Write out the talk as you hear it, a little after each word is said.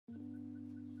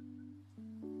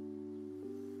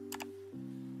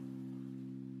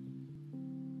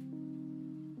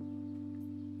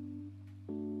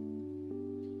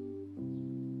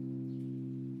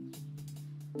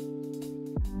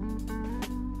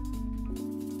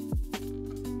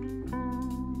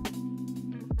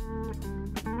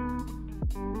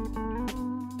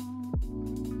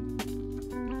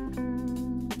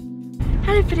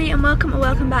everybody and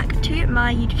welcome back to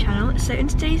my YouTube channel. So in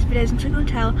today's video, as I'm sure you can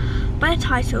tell by the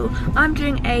title, I'm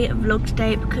doing a vlog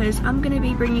today because I'm going to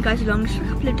be bringing you guys along just for a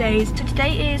couple of days. So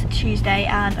today is Tuesday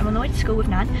and I'm on the way to school with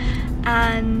Nan,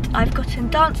 and I've got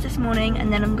some dance this morning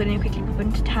and then I'm going to quickly pop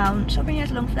into town, so I'll bring you guys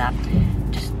along for that,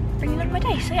 just bring you along my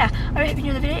day. So yeah, I really hope you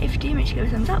enjoy the video. If you do, make sure you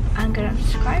give it a thumbs up and go down and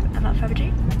subscribe. And without further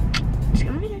ado, let's get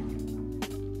on the video.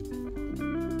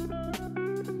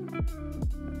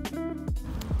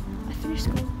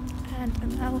 School and I'm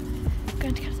now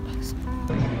going to catch the bus.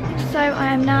 So I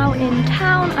am now in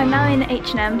town. I'm now in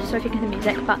H&M, so if you can hear the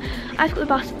music, but I've got the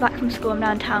bus back from school. I'm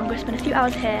now in town. I'm going to spend a few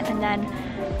hours here and then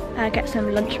get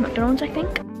some lunch from McDonald's, I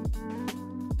think.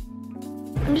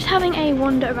 I'm just having a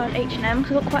wander around H&M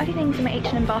because I've got quite a few things in my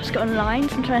H&M basket online,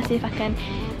 so I'm trying to see if I can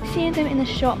see them in the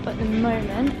shop at the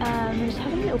moment. I'm just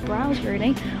having a little browse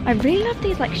really. I really love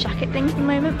these like shacket things at the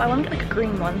moment, but I want to get like a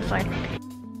green one, so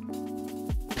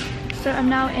I'm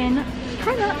now in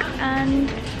Primark and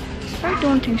it's very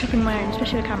daunting shopping my own,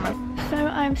 especially with a camera. So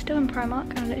I'm still in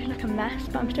Primark and I literally look a mess,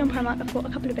 but I'm still in Primark. I've got a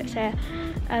couple of bits here.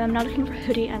 I'm now looking for a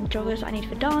hoodie and joggers that I need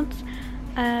for dance. So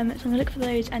I'm going to look for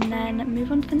those and then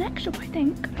move on to the next shop, I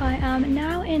think. I am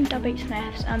now in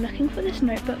WH&S. I'm looking for this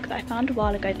notebook that I found a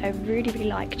while ago that I really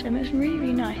liked, and it was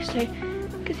really nice. So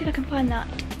I'm going to see if I can find that,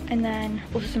 and then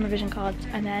also some revision cards,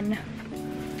 and then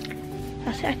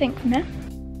that's it I think from there.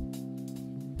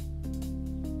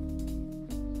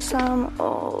 Some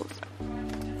of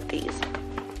these.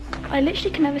 I literally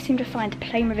can never seem to find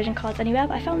plain revision cards anywhere,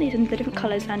 but I found these in the different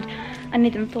colours and I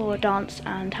need them for dance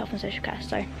and health and social care,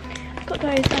 so I've got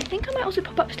those. I think I might also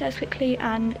pop upstairs quickly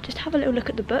and just have a little look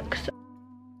at the books.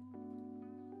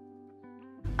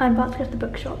 I'm about to go to the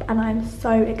bookshop and I'm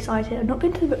so excited. I've not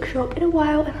been to the bookshop in a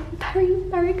while and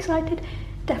I'm very excited.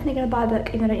 Definitely going to buy a book,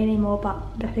 even though I don't need any more,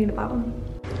 but definitely going to buy one.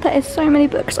 There is so many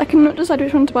books, I cannot decide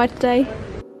which one to buy today.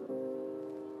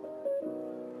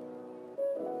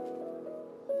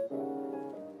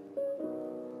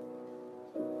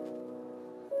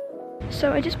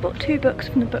 So I just bought 2 books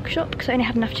from the bookshop because I only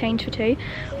had enough change for 2.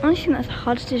 Honestly, that's the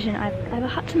hardest decision I've ever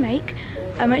had to make.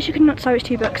 I actually could not decide which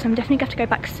 2 books, so I'm definitely going to have to go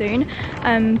back soon.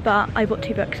 But I bought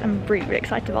 2 books, I'm really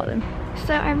excited about them.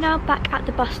 So I'm now back at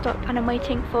the bus stop and I'm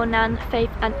waiting for Nan,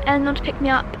 Faith and Eleanor to pick me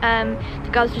up.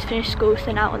 The girls just finished school, so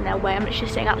they're now on their way. I'm literally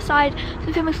sitting outside, so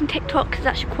I'm filming some TikToks. It's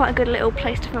actually quite a good little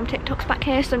place to film TikToks back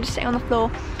here, so I'm just sitting on the floor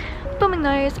filming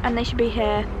those, and they should be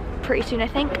here pretty soon I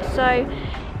think. So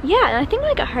yeah, and I think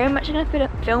when I get home I'm actually going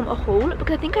to film a haul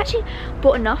because I think I actually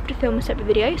bought enough to film a separate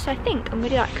video, so I think I'm going to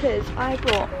do that because I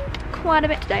bought quite a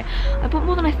bit today. I bought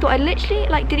more than I thought. I literally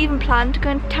didn't even plan to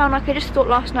go into town. Like I just thought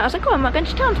last night, I was like, oh, I'm not going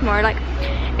to town tomorrow. Like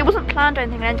it wasn't planned or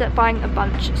anything. I ended up buying a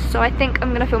bunch, so I think I'm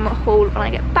going to film a haul when I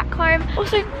get back home.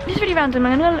 Also, this is really random,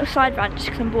 I'm going to do a little side rant just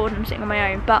because I'm bored and I'm sitting on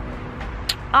my own, but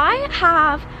I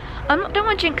don't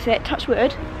want to jinx it, touch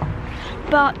wood,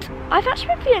 but I've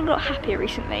actually been feeling a lot happier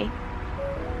recently,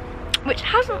 which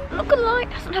hasn't, I'm not gonna lie, it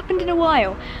hasn't happened in a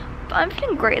while, but I'm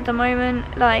feeling great at the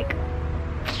moment. Like,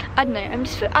 I don't know,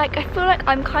 I feel like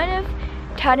I'm kind of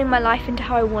turning my life into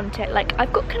how I want it. Like,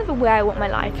 I've got kind of a way I want my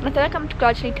life, and I feel like I'm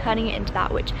gradually turning it into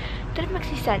that, which I don't know if it makes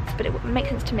any sense, but it makes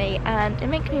sense to me, and it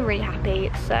makes me really happy.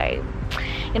 So,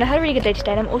 you know, I had a really good day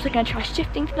today, and I'm also going to try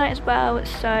shifting tonight as well,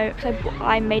 so, because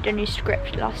I made a new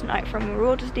script last night from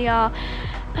Marauders DR,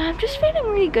 and I'm just feeling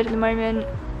really good at the moment.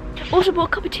 Also bought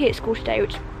a cup of tea at school today,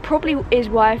 which probably is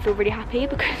why I feel really happy,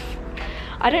 because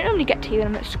I don't normally get tea when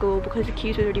I'm at school because the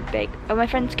queues were really big. And my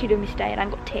friends queued with me today and I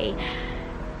got tea,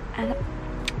 and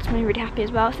it's made me really happy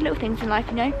as well. It's the little things in life,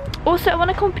 you know. Also, I won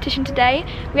a competition today.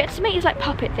 We had to make these like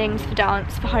puppet things for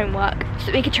dance, for homework, so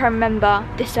that we could try and remember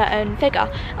this certain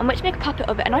figure, and we had to make a puppet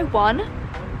of it, and I won.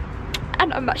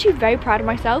 And I'm actually very proud of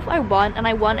myself. I won, and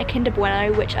I won a Kinder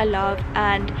Bueno, which I love,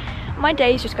 and my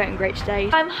day is just going great today.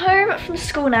 I'm home from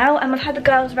school now and I've had the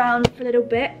girls around for a little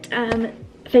bit.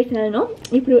 Faith and Eleanor,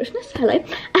 you probably watching this, hello.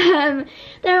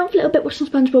 They're off a little bit watching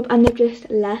SpongeBob and they've just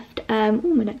left. Oh,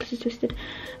 my necklace is twisted.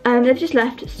 They've just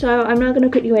left, so I'm now going to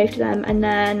quickly wave to them, and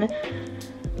then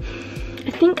I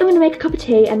think I'm going to make a cup of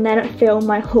tea and then film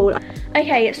my haul.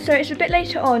 Okay, so it's a bit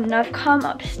later on and I've come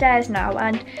upstairs now,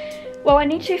 and well, I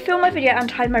need to film my video and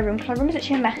tidy my room because my room is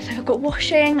actually a mess. I've got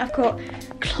washing, I've got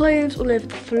clothes all over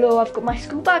the floor, I've got my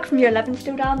school bag from year 11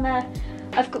 still down there,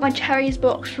 I've got my cherries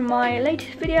box from my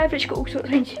latest video. I've literally got all sorts of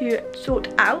things to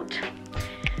sort out.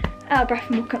 Out of breath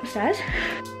from walking upstairs.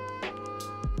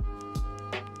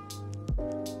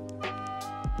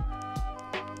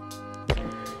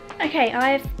 Okay,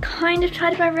 I've kind of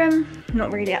tidied my room.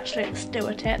 Not really actually, it's still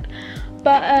a tip.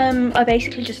 But I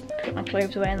basically just put my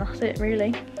clothes away and that's it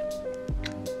really.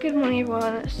 Good morning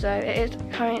everyone. So it is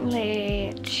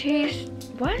currently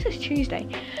why is this Tuesday?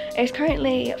 It's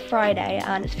currently Friday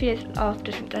and it's a few days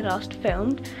after since I last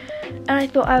filmed, and I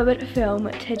thought I would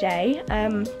film today.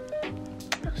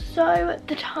 So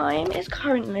the time is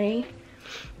currently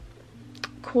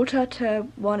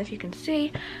 1:45 if you can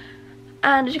see,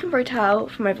 and as you can probably tell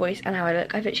from my voice and how I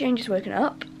look, I've literally only just woken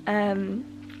up.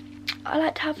 I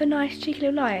like to have a nice cheeky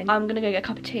little lie. I'm gonna go get a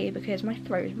cup of tea because my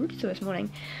throat is really sore this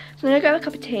morning. So I'm gonna go have a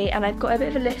cup of tea, and I've got a bit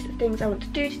of a list of things I want to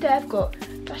do today. I've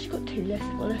actually got two lists.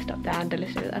 I've got a list up there and a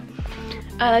list over there.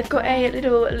 I've got a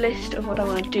little list of what I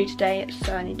want to do today,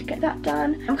 so I need to get that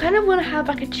done. I kind of want to have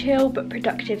like a chill but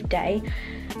productive day.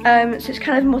 So it's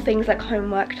kind of more things like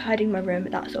homework, tidying my room,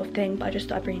 that sort of thing, but I just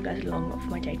thought I'd bring you guys along for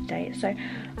my day to day. So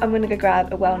I'm gonna go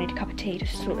grab a well-needed cup of tea to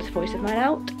sort this voice of mine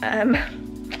out.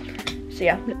 So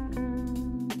yeah.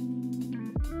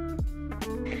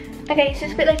 Okay, so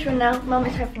it's a bit later on now. Mum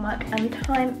is home from work and the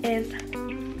time is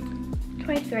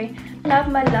 23. I have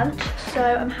my lunch, so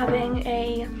I'm having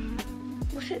a,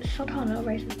 what's it, sultana or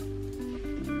raisin?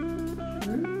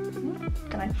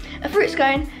 Don't know. A fruit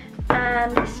scone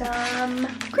and some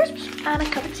crisps and a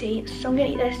cup of tea. So I'm gonna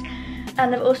eat this.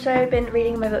 And I've also been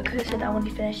reading my book because I said that I wanted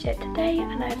to finish it today,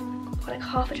 and I've got like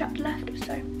half a chapter left,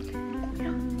 so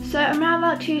yeah. So I'm now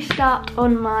about to start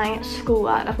on my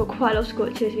schoolwork. I've got quite a lot of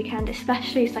schoolwork to do this weekend,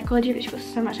 especially psychology, which I've got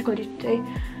so much psychology to do.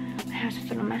 My hair's a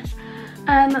full mess.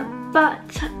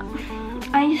 But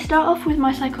I need to start off with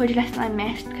my psychology lesson I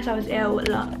missed because I was ill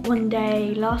one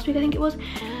day last week, I think it was.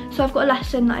 So I've got a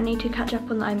lesson that I need to catch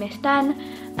up on that I missed then.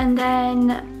 And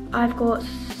then I've got,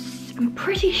 I'm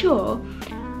pretty sure,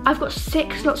 I've got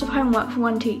 6 lots of homework for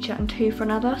one teacher and 2 for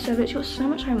another. So I've literally got so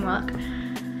much homework.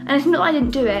 And it's not that I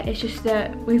didn't do it, it's just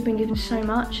that we've been given so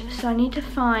much. So I need to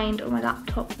find on my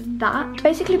laptop that.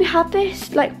 Basically we have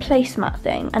this like placemat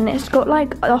thing, and it's got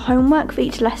like a homework for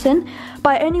each lesson.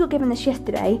 But I only got given this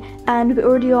yesterday, and we're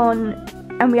already on,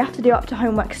 and we have to do up to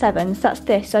homework 7. So that's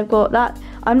this, so I've got that.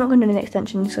 I'm not going to do the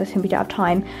extension because I simply don't have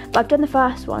time. But I've done the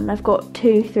first one. I've got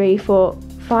 2, 3, 4,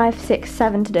 5, 6,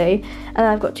 7 to do, and then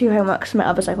I've got 2 homeworks from my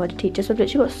other psychology teacher. So I've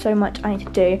literally got so much I need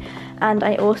to do, and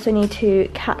I also need to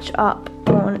catch up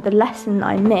on the lesson that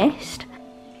I missed.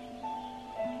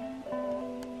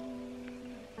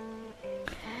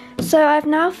 So I've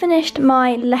now finished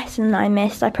my lesson that I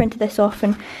missed. I printed this off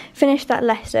and finished that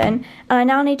lesson, and I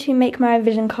now need to make my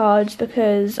revision cards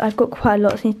because I've got quite a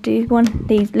lot. So I need to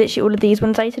do literally all of these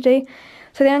ones I need to do.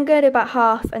 So then I'm going to do about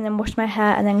half and then wash my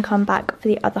hair and then come back for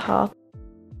the other half.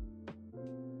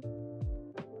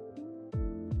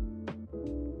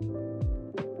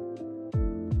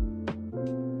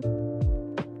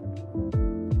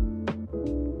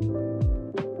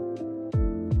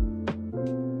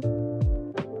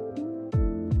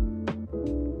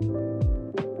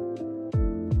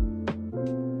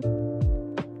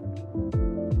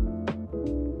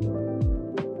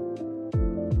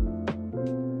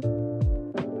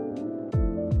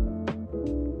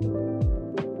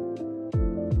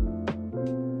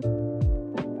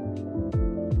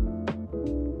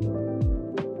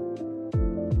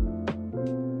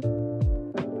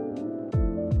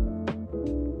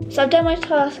 So I've done my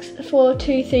tasks for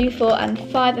 2, 3, 4 and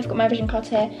 5. I've got my revision cards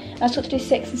here. I was got to do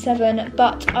 6 and 7,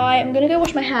 but I am going to go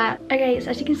wash my hair. Okay, so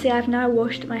as you can see, I've now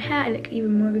washed my hair. I look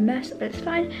even more of a mess, but it's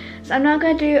fine. So I'm now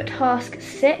going to do task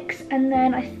 6, and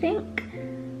then I think,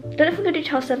 I don't know if I'm going to do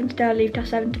task 7 today. I'll leave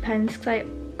task 7, depends, because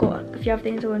I've got a few other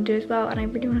things I want to do as well, and I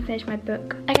really want to finish my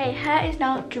book. Okay, hair is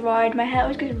now dried. My hair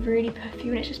always gets really puffy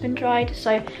when it's just been dried,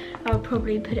 so I'll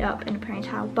probably put it up in a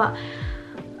ponytail, but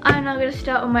I'm now going to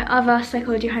start on my other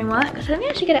psychology homework. So let me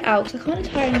actually get it out because I can't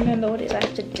entirely remember what it is I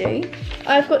have to do.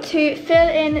 I've got to fill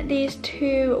in these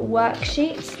 2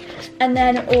 worksheets and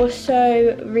then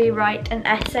also rewrite an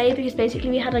essay, because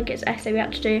basically we had like this essay we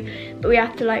had to do, but we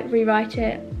have to like rewrite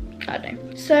it. I don't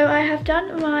know. So I have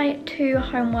done my 2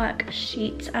 homework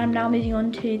sheets, and I'm now moving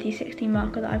on to the 16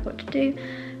 marker that I've got to do.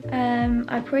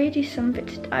 I probably do some of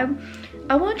it.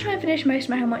 I want to try and finish most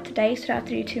of my homework today, so I don't have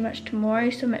to do too much tomorrow.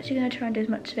 So I'm actually going to try and do as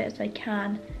much of it as I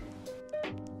can.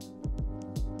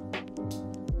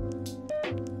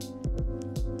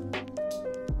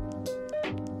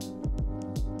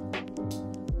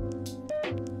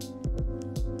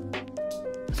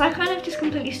 So I kind of just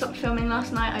completely stopped filming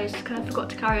last night. I just kind of forgot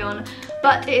to carry on.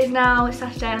 But it is now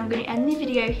Saturday and I'm going to end the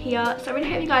video here. So I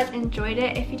really hope you guys enjoyed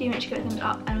it. If you do, make sure to give it a thumbs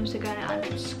up and also go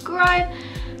and subscribe.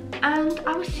 And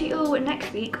I will see you all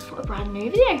next week for a brand new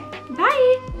video.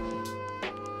 Bye!